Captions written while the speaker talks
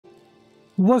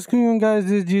What's going on, guys?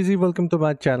 This is GZ. Welcome to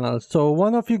my channel. So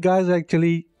one of you guys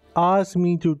actually asked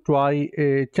me to try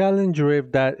a challenge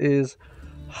rift that is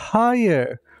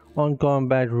higher on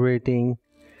combat rating,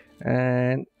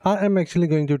 and I am actually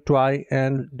going to try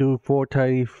and do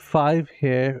 435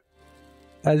 here.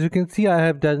 As you can see, I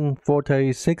have done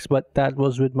 436, but that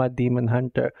was with my demon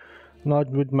hunter, not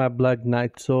with my blood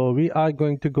knight. So we are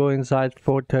going to go inside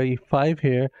 435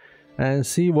 here and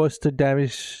see what's the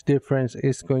damage difference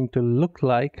is going to look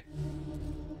like.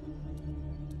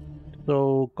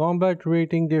 So combat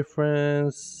rating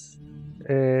difference,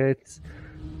 it's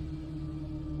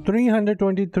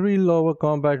 323. Lower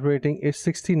combat rating is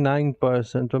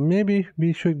 69%, so maybe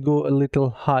we should go a little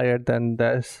higher than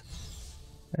this.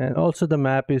 And also the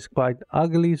map is quite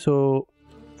ugly, so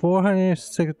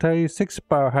 436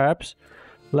 perhaps.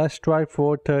 Let's try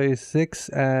 436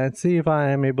 and see if I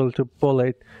am able to pull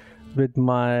it with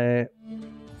my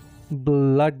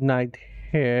blood knight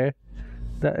here.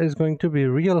 That is going to be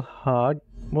real hard.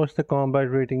 What's the combat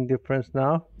rating difference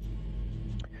now?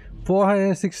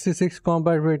 466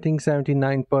 combat rating,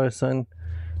 79%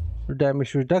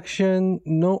 damage reduction.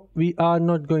 No, we are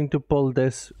not going to pull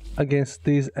this against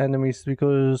these enemies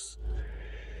because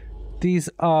these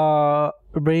are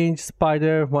ranged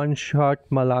spider one-shot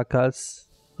malakas,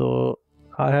 so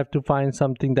I have to find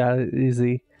something that is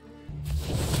easy.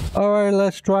 Alright,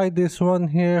 let's try this one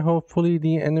here. Hopefully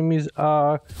the enemies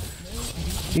are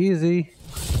easy.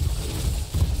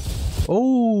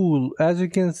 Oh, as you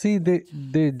can see,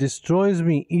 they destroys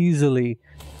me easily,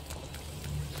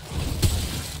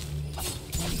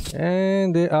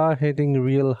 and they are hitting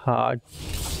real hard.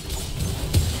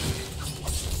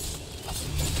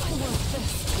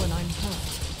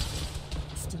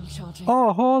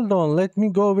 Oh, hold on, let me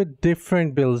go with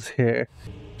different builds here.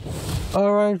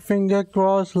 Alright, finger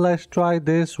crossed. Let's try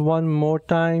this one more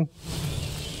time.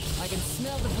 I can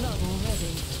smell the blood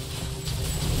already.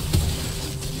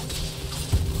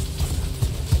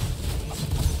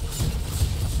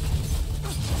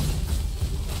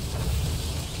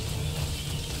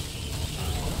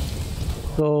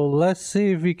 So let's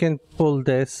see if we can pull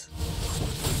this.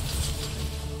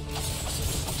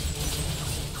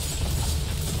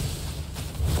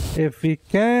 If we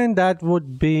can, that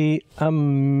would be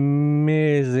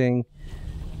amazing.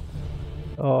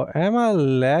 Or am I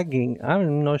lagging?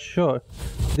 I'm not sure.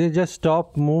 They just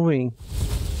stopped moving.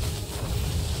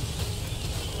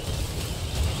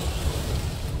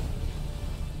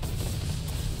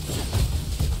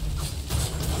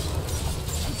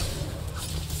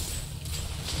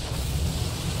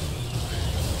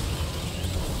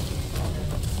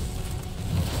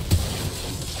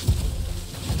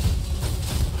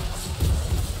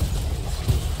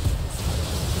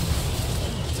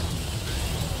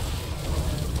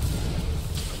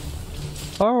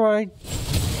 Alright,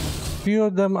 few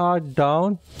of them are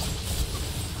down.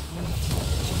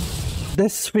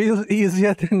 This feels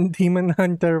easier than Demon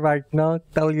Hunter right now,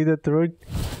 tell you the truth.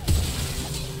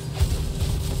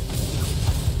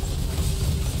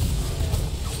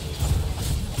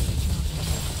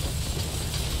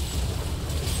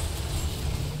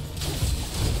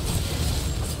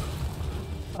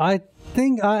 I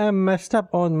think I am messed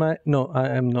up on my... No, I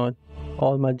am not.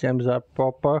 All my gems are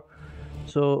proper.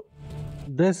 So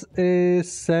this is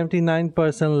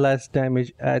 79% less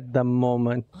damage at the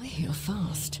moment. I heal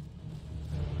fast.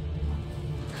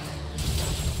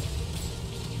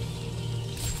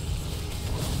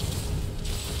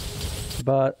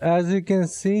 But as you can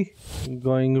see,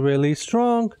 going really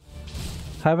strong.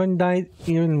 Haven't died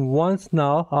even once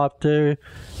now after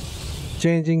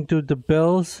changing to the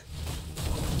builds.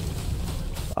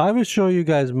 I will show you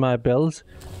guys my builds,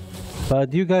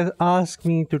 but you guys asked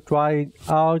me to try it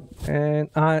out and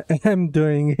I am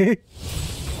doing it.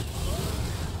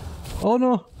 Oh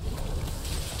no,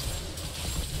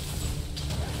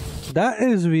 that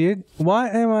is weird. Why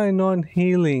am I not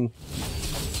healing?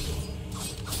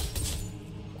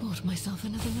 Bought myself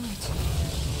another night.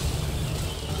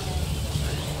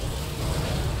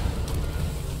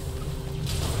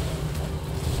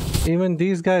 Even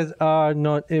these guys are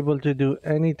not able to do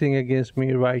anything against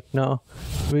me right now,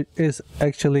 which is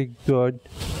actually good.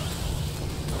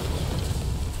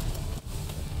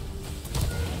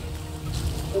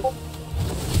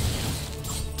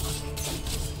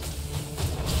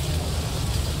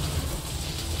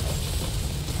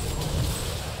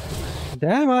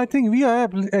 Damn, I think we are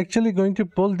actually going to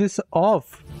pull this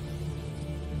off.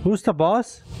 Who's the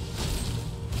boss?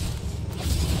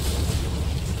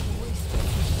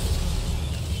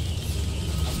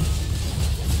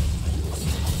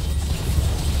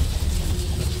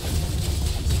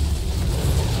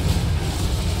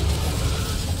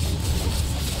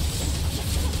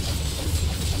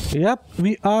 Yep,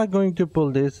 we are going to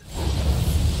pull this.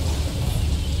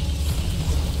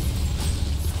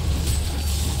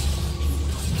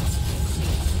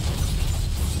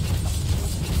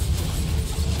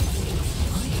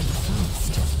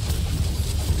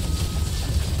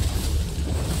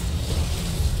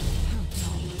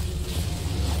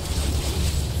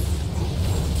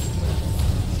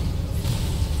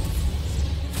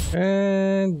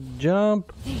 And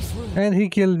jump. And he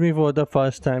killed me for the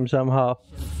first time somehow.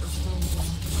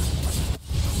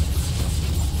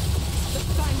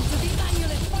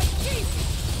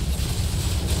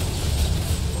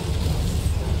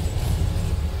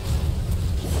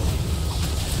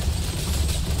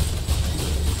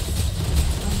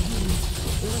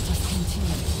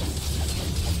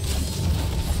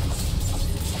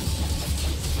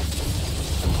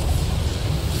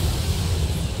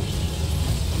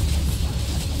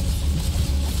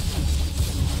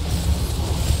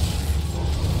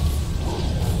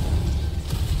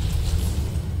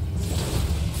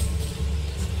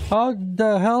 How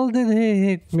the hell did he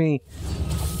hit me?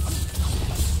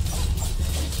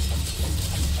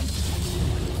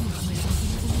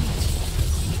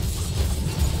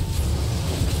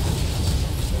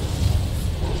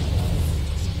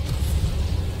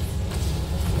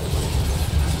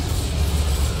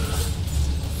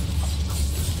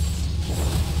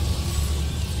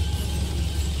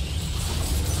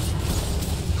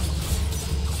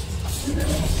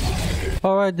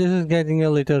 Alright, this is getting a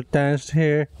little tense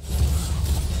here.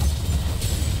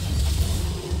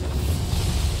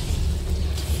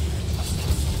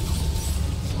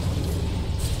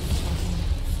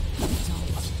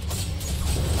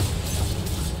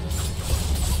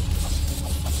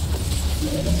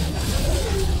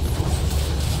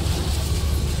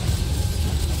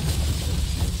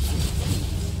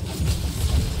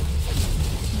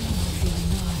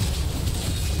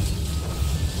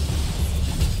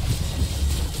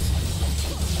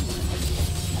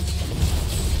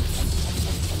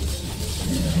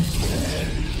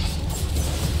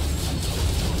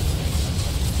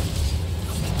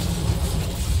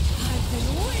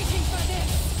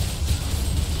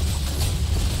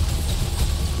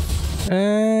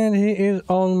 And he is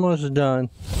almost done.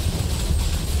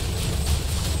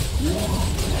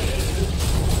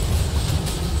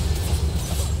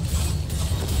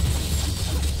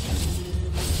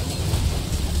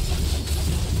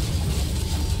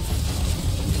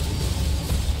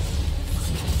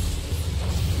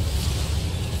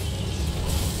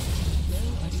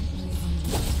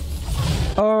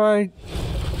 Alright,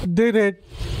 did it.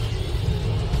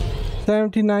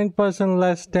 79%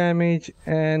 less damage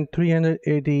and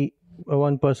 381%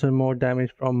 more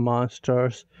damage from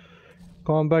monsters.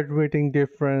 Combat rating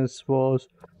difference was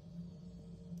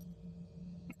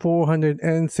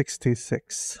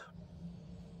 466.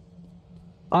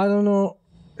 I don't know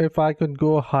if I could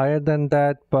go higher than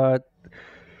that, but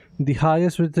the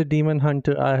highest with the Demon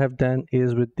Hunter I have done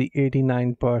is with the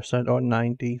 89% or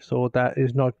 90, so that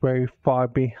is not very far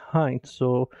behind.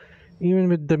 So even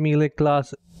with the melee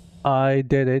class I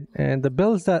did it, and the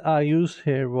builds that I used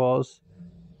here was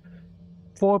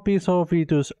 4 piece of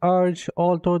Vitus Urge,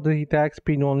 although the attack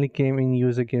speed only came in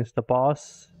use against the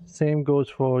boss. Same goes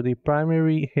for the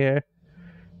primary here,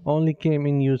 only came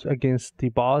in use against the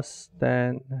boss.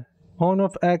 Then Horn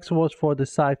of X was for the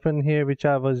siphon here, which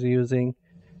I was using.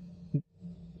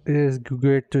 It is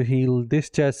great to heal. This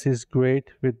chest is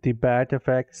great with the bat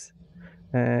effects.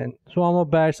 And Swarm of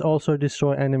Bats also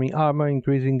destroy enemy armor,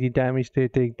 increasing the damage they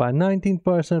take by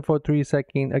 19% for 3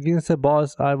 seconds. Against a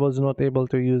boss, I was not able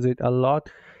to use it a lot.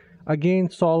 Again,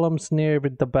 Solemn Snare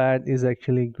with the bat is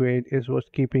actually great. It was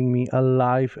keeping me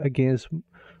alive against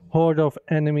horde of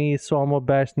enemies. Swarm of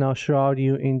Bats now shroud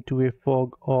you into a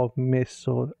fog of mist,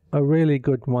 so a really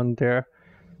good one there.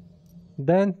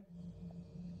 Then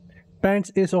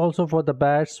Pants is also for the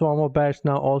bats. Swarm of bats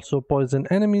now also poison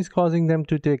enemies, causing them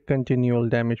to take continual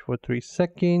damage for 3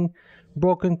 seconds.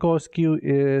 Broken Corkscrew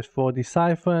is for the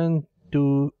siphon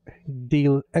to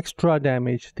deal extra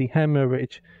damage. The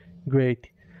hemorrhage,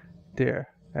 great there.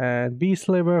 And Beast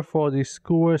Liver for the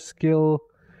skewer skill.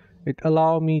 It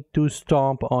allowed me to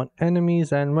stomp on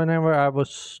enemies, and whenever I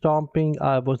was stomping,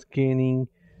 I was gaining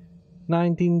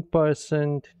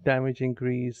 19% damage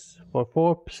increase for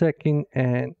 4 seconds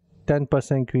and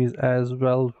 10% increase as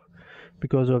well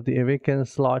because of the awaken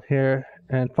slot here.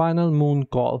 And final Moon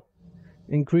Call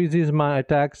increases my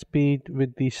attack speed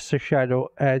with the shadow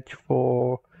edge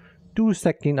for 2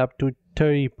 seconds up to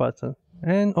 30%,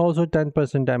 and also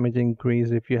 10% damage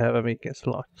increase if you have a awaken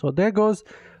slot. So there goes,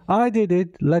 I did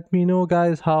it. Let me know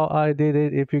guys how I did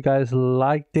it, if you guys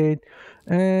liked it,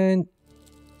 and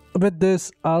with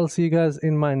this, I'll see you guys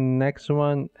in my next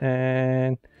one,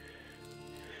 and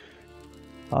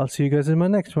I'll see you guys in my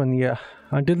next one. Yeah.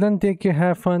 Until then, take care,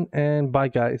 have fun, and bye,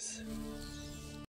 guys.